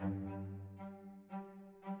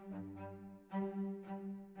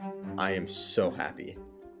I am so happy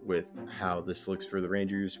with how this looks for the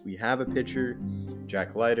Rangers. We have a pitcher,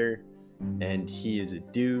 Jack Leiter, and he is a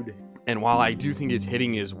dude. And while I do think his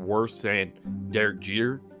hitting is worse than Derek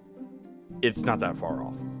Jeter, it's not that far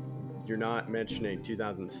off. You're not mentioning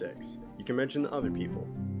 2006. You can mention the other people,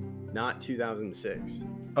 not 2006.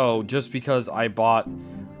 Oh, just because I bought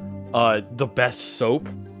the best soap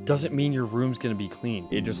doesn't mean your room's going to be clean.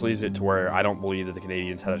 It just leaves it to where I don't believe that the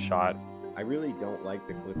Canadians had a shot. I really don't like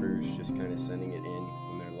the Clippers just kind of sending it in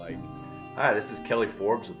when they're like... Hi, this is Kelly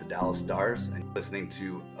Forbes with the Dallas Stars, and you're listening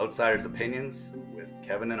to Outsiders Opinions with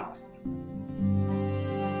Kevin and Austin.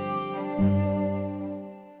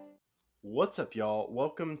 What's up, y'all?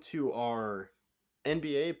 Welcome to our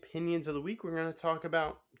NBA Opinions of the Week. We're going to talk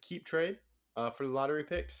about keep trade for the lottery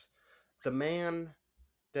picks. The man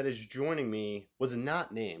that is joining me was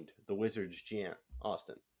not named the Wizards GM,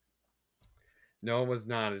 Austin. No, it was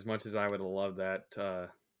not, as much as I would have loved that to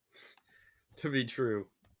be true.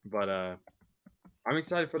 But I'm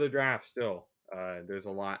excited for the draft still. There's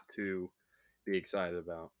a lot to be excited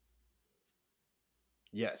about.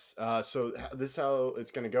 Yes. So this is how it's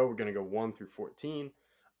going to go. We're going to go 1 through 14.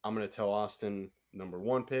 I'm going to tell Austin number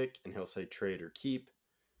 1 pick, and he'll say trade or keep.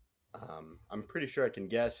 I'm pretty sure I can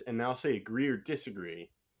guess, and I'll say agree or disagree.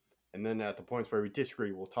 And then at the points where we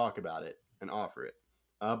disagree, we'll talk about it and offer it.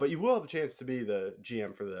 But you will have a chance to be the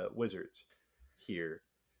GM for the Wizards here.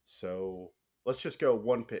 So let's just go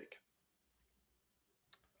 1 pick.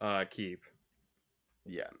 Keep.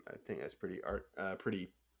 Yeah, I think that's pretty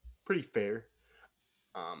fair.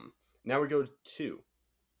 Now we go to 2.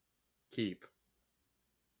 Keep.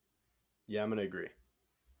 Yeah, I'm gonna agree.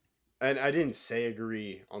 And I didn't say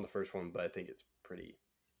agree on the first one, but I think it's pretty.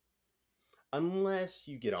 Unless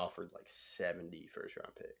you get offered like 70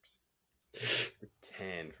 first-round picks. Or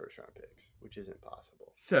 10 first-round picks, which isn't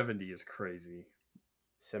possible. 70 is crazy.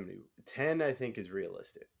 10 I think is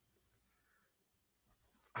realistic.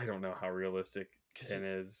 I don't know how realistic 10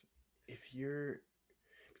 is. If you're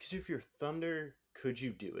Thunder, could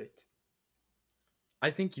you do it? I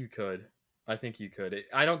think you could. I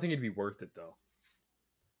don't think it'd be worth it, though.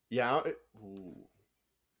 Yeah. If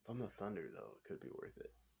I'm the Thunder, though, it could be worth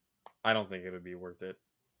it. I don't think it would be worth it.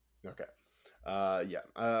 Okay. Yeah.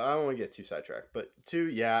 I don't want to get too sidetracked. But 2,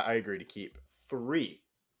 yeah, I agree to keep. 3.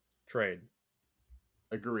 Trade.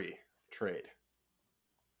 Agree. Trade.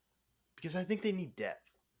 Because I think they need depth.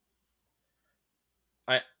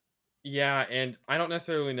 Yeah, and I don't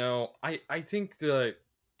necessarily know. I think I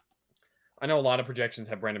know a lot of projections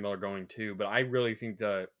have Brandon Miller going too, but I really think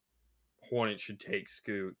the Hornets should take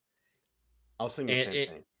Scoot. I was thinking the same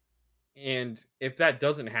thing. And if that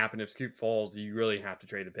doesn't happen, if Scoot falls, you really have to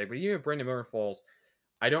trade the pick. But even if Brandon Miller falls,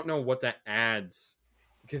 I don't know what that adds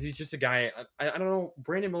because he's just a guy. I don't know.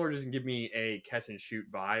 Brandon Miller doesn't give me a catch and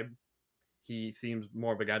shoot vibe. He seems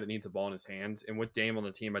more of a guy that needs a ball in his hands. And with Dame on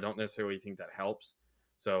the team, I don't necessarily think that helps.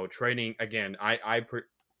 So trading again, I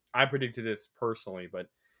predicted this personally, but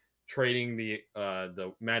trading the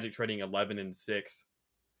Magic trading 11 and 6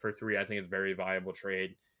 for 3, I think is a very viable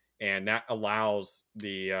trade, and that allows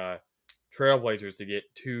the Trailblazers to get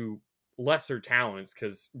 2 lesser talents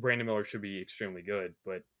because Brandon Miller should be extremely good,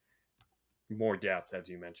 but more depth, as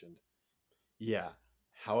you mentioned. Yeah.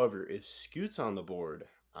 However, if Scoot's on the board,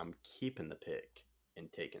 I'm keeping the pick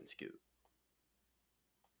and taking Scoot.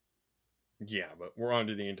 Yeah, but we're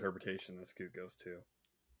under the interpretation that Scoot goes too.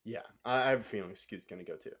 Yeah, I have a feeling Scoot's going to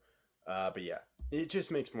go too. But yeah, it just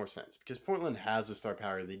makes more sense because Portland has the star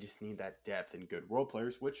power. They just need that depth and good role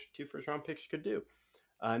players, which 2 first-round picks could do.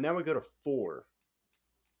 Now we go to 4.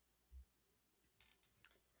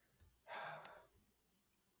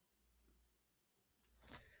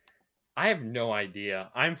 I have no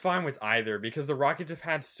idea. I'm fine with either because the Rockets have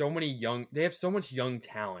had they have so much young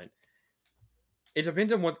talent. It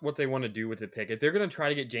depends on what they want to do with the pick. If they're going to try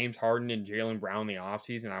to get James Harden and Jaylen Brown in the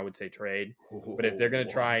offseason, I would say trade. But if they're going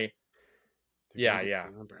to try... Yeah.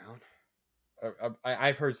 Jaylen Brown?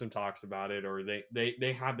 I've heard some talks about it, or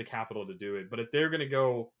they have the capital to do it. But if they're going to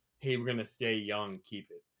go, hey, we're going to stay young,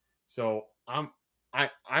 keep it. So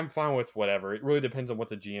I'm fine with whatever. It really depends on what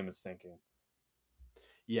the GM is thinking.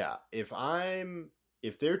 Yeah, if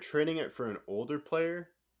they're trading it for an older player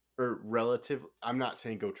or relative, I'm not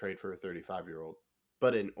saying go trade for a 35-year-old,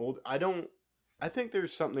 but I think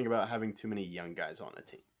there's something about having too many young guys on a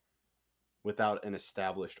team without an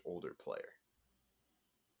established older player.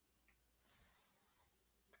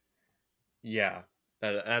 Yeah,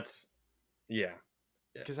 that's yeah.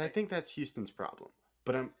 Because I think that's Houston's problem.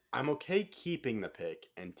 But I'm okay keeping the pick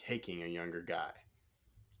and taking a younger guy.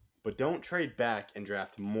 But don't trade back and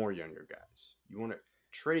draft more younger guys. You want to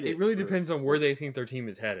trade it. It really depends on where they think their team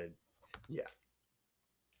is headed. Yeah,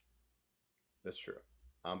 that's true.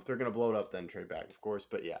 If they're gonna blow it up, then trade back, of course.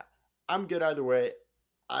 But yeah, I'm good either way.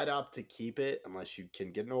 I'd opt to keep it unless you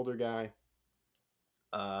can get an older guy.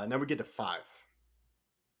 Now we get to 5.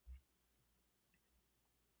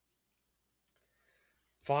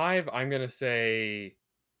 5, I'm gonna say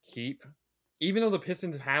keep. Even though the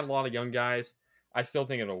Pistons have had a lot of young guys, I still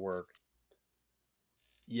think it'll work.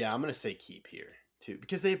 Yeah, I'm gonna say keep here too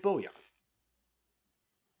because they have Bojan.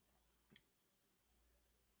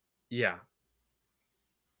 Yeah.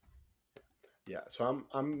 Yeah, so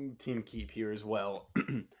I'm team keep here as well.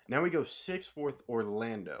 Now we go 6 with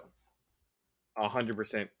Orlando.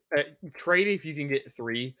 100%. Trade if you can get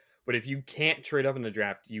 3, but if you can't trade up in the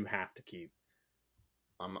draft, you have to keep.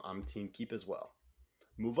 I'm team keep as well.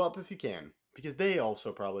 Move up if you can because they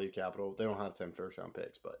also probably have capital. They don't have 10 first round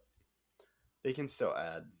picks, but they can still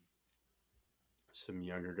add some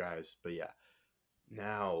younger guys. But yeah,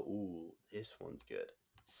 now this one's good.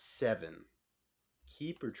 7.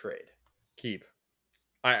 Keep or trade? Keep.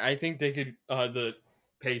 I think they could. The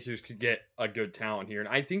Pacers could get a good talent here, and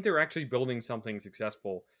I think they're actually building something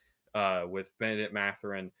successful. With Benedict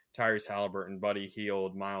Mathurin, Tyrese Halliburton, Buddy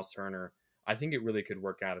Hield, Miles Turner. I think it really could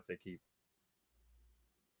work out if they keep.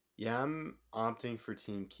 Yeah, I'm opting for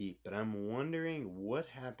team keep, but I'm wondering what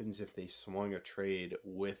happens if they swung a trade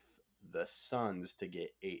with the Suns to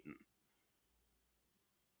get Ayton.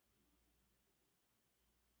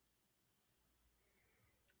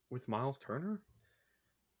 With Miles Turner?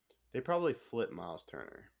 They probably flip Miles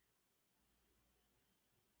Turner.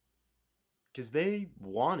 Because they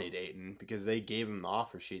wanted Ayton because they gave him the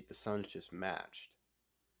offer sheet. The Suns just matched.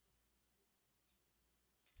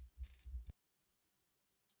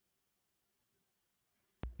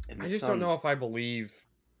 And I the just don't know Suns- if I believe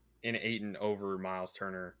in Ayton over Miles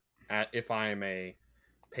Turner if I am a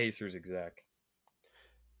Pacers exec.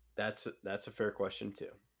 That's a fair question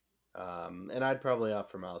too. And I'd probably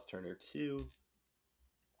opt for Miles Turner too.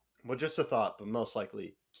 Well, just a thought, but most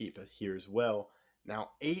likely keep it here as well.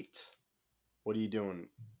 Now 8. What are you doing?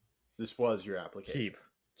 This was your application.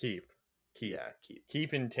 Keep. Yeah, keep.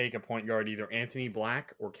 Keep and take a point guard, either Anthony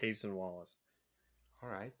Black or Cason Wallace. All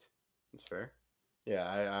right, that's fair.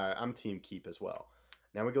 Yeah, I'm team keep as well.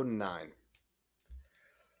 Now we go to 9.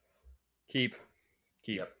 Keep.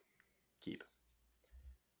 Yep, keep.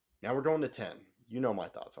 Now we're going to 10. You know my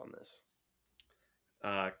thoughts on this.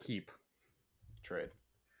 Keep. Trade.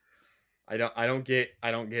 I don't get it.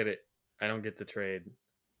 I don't get the trade.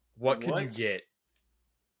 What could you get?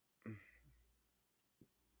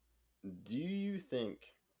 Do you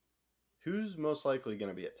think who's most likely going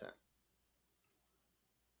to be at 10?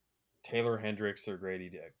 Taylor Hendricks or Grady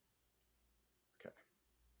Dick? Okay.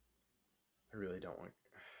 I really don't want.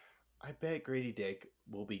 I bet Grady Dick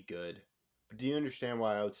will be good. But do you understand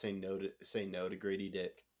why I would say no to Grady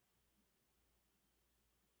Dick?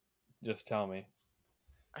 Just tell me.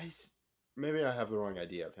 Maybe I have the wrong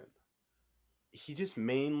idea of him. He just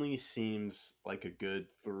mainly seems like a good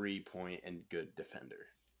 3-point and good defender.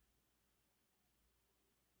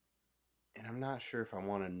 And I'm not sure if I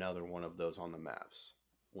want another one of those on the Mavs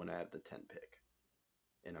when I have the 10 pick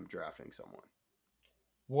and I'm drafting someone.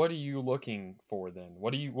 What are you looking for then?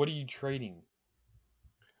 What are you trading?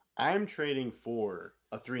 I'm trading for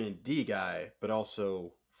a 3-and-D guy, but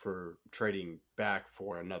also for trading back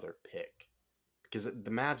for another pick. Because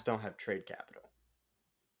the Mavs don't have trade capital.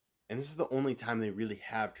 And this is the only time they really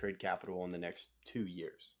have trade capital in the next 2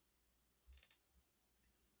 years.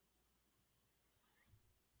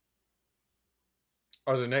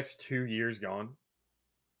 Are the next 2 years gone?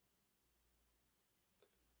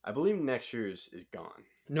 I believe next year's is gone.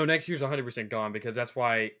 No, next year's 100% gone because that's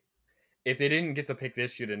why if they didn't get the pick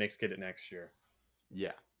this year, the Knicks get it next year.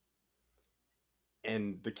 Yeah.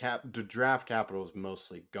 And the draft capital is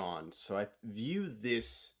mostly gone. So I view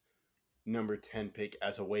this number 10 pick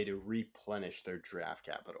as a way to replenish their draft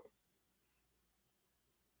capital.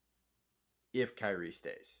 If Kyrie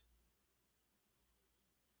stays.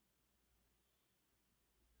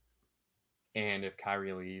 And if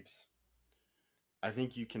Kyrie leaves, I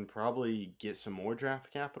think you can probably get some more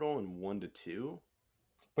draft capital in 1 to 2.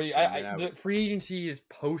 but the free agency is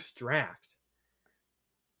post draft.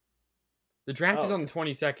 The draft is on the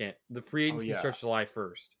 22nd. The free agency starts July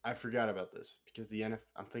 1st. I forgot about this because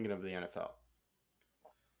I'm thinking of the NFL.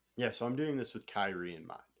 Yeah, so I'm doing this with Kyrie in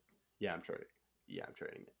mind. Yeah, I'm trading. I'm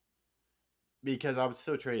trading it because I would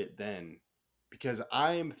still trade it then because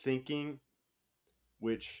I am thinking,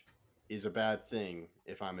 which is a bad thing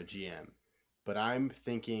if I'm a GM, but I'm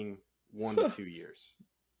thinking 1 to 2 years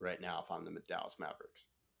right now if I'm the Dallas Mavericks.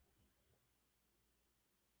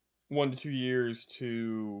 1 to 2 years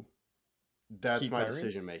to That's Keep my Kyrie?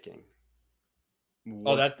 decision making.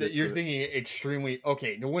 Oh, you're thinking extremely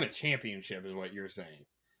okay to win a championship is what you're saying.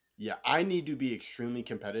 Yeah, I need to be extremely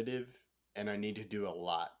competitive, and I need to do a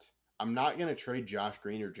lot. I'm not gonna trade Josh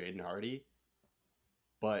Green or Jaden Hardy,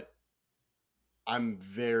 but I'm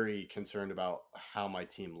very concerned about how my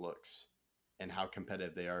team looks and how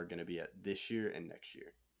competitive they are going to be at this year and next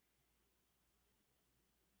year.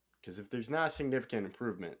 Because if there's not a significant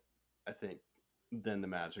improvement, I think then the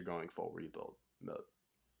Mavs are going full rebuild mode.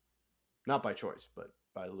 Not by choice, but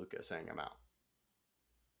by Luka saying I'm out.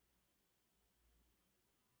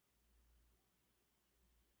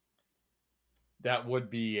 That would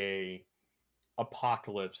be a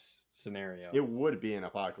apocalypse scenario. It would be an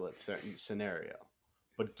apocalypse scenario.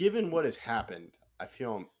 But given what has happened, I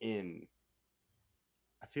feel I'm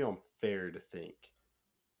fair to think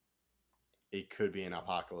it could be an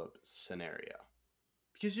apocalypse scenario.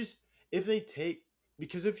 Because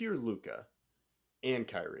if you're Luka and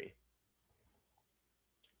Kyrie,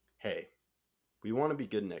 hey, we want to be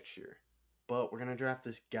good next year, but we're going to draft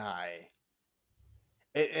this guy.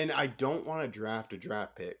 And I don't want to draft a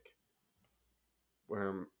draft pick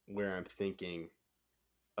where I'm thinking,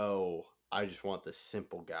 oh, I just want the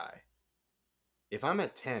simple guy. If I'm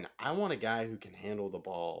at 10, I want a guy who can handle the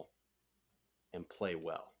ball and play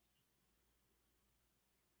well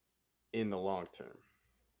in the long term.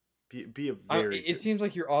 Be a very. It seems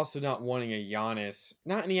like you're also not wanting a Giannis,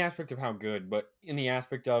 not in the aspect of how good, but in the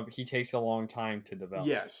aspect of he takes a long time to develop.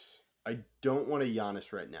 Yes, I don't want a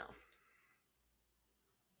Giannis right now.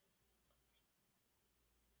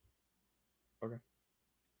 Okay.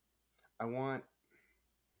 I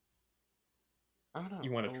don't know.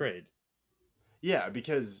 You want to trade? Yeah,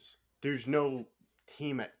 because there's no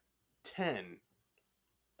team at 10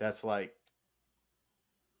 that's like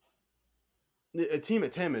a team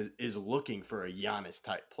at 10 is looking for a Giannis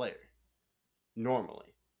type player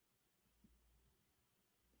normally.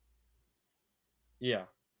 Yeah.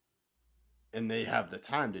 And they have the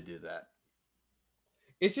time to do that.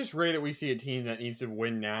 It's just rare that we see a team that needs to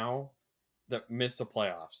win now that missed the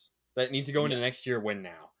playoffs. That needs to go into next year win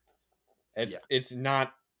now. It's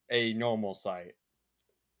not a normal sight.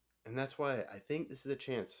 And that's why I think this is a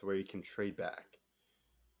chance where you can trade back.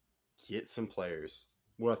 Get some players.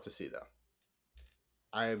 We'll have to see though.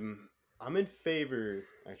 I'm in favor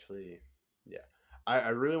actually. Yeah. I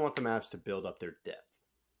really want the Mavs to build up their depth.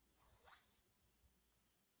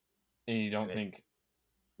 And you don't think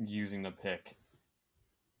using the pick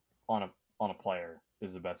on a player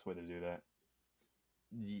is the best way to do that?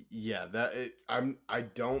 Yeah, I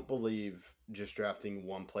don't believe just drafting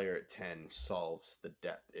one player at 10 solves the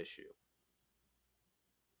depth issue.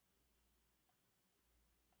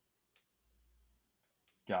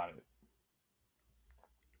 Got it.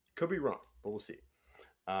 Could be wrong, but we'll see.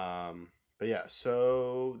 But yeah,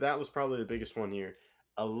 so that was probably the biggest one here.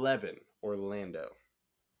 11, Orlando.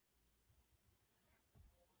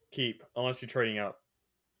 Keep, unless you're trading up.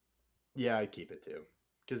 Yeah, I'd keep it too.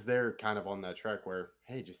 Because they're kind of on that track where,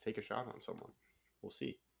 hey, just take a shot on someone. We'll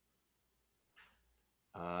see.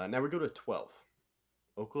 Now we go to 12.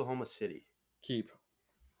 Oklahoma City. Keep.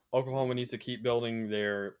 Oklahoma needs to keep building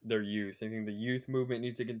their youth. I think the youth movement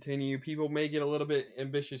needs to continue. People may get a little bit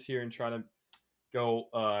ambitious here and try to go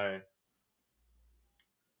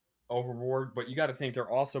overboard, but you got to think they're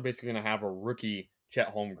also basically going to have a rookie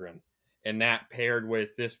Chet Holmgren. And that paired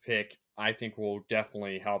with this pick, I think will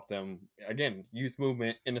definitely help them. Again, youth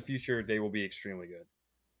movement in the future, they will be extremely good.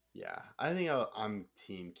 Yeah, I think I'm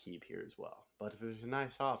team keep here as well. But if there's a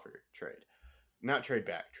nice offer, trade. Not trade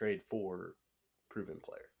back, trade for proven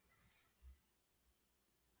player.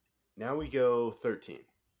 Now we go 13.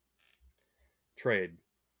 Trade.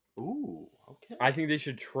 Ooh, okay. I think they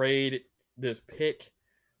should trade this pick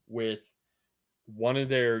with one of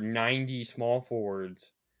their 90 small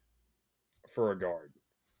forwards for a guard.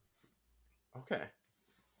 Okay.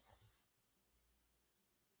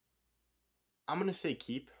 I'm going to say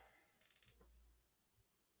keep.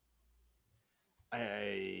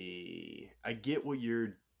 I get what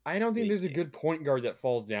you're... I don't think there's a good point guard that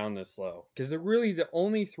falls down this low. Because they're really the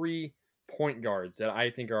only 3 point guards that I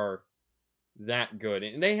think are that good.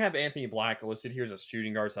 And they have Anthony Black listed here as a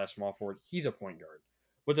shooting guard / small forward. He's a point guard.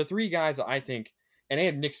 But the 3 guys that I think... And they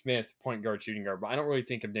have Nick Smith, point guard, shooting guard. But I don't really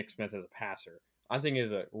think of Nick Smith as a passer. I think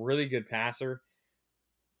he's a really good passer.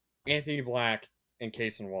 Anthony Black and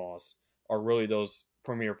Cason Wallace are really those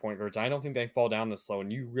premier point guards. I don't think they fall down this low,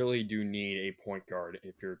 and you really do need a point guard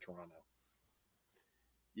if you're Toronto.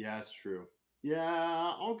 Yeah, that's true.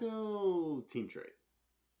 Yeah, I'll go team trade.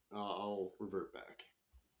 I'll revert back.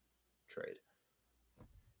 Trade.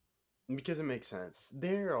 Because it makes sense.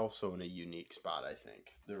 They're also in a unique spot, I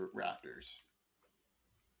think. The Raptors.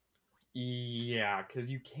 Yeah,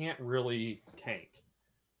 because you can't really tank.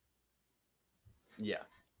 Yeah.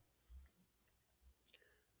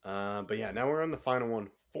 But yeah, now we're on the final one.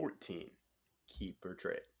 14. Keep or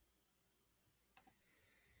trade.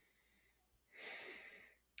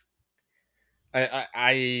 I'm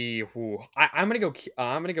gonna go.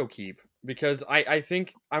 I'm gonna go keep because I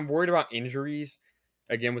think I'm worried about injuries.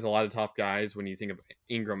 Again, with a lot of top guys, when you think of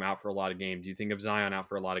Ingram out for a lot of games, you think of Zion out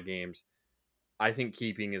for a lot of games. I think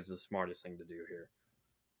keeping is the smartest thing to do here.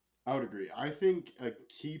 I would agree. I think a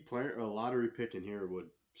key player, a lottery pick in here would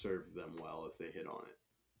serve them well if they hit on it.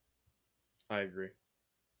 I agree.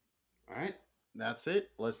 All right. That's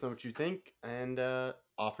it. Let us know what you think and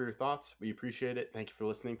offer your thoughts. We appreciate it. Thank you for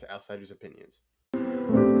listening to Outsiders Opinions.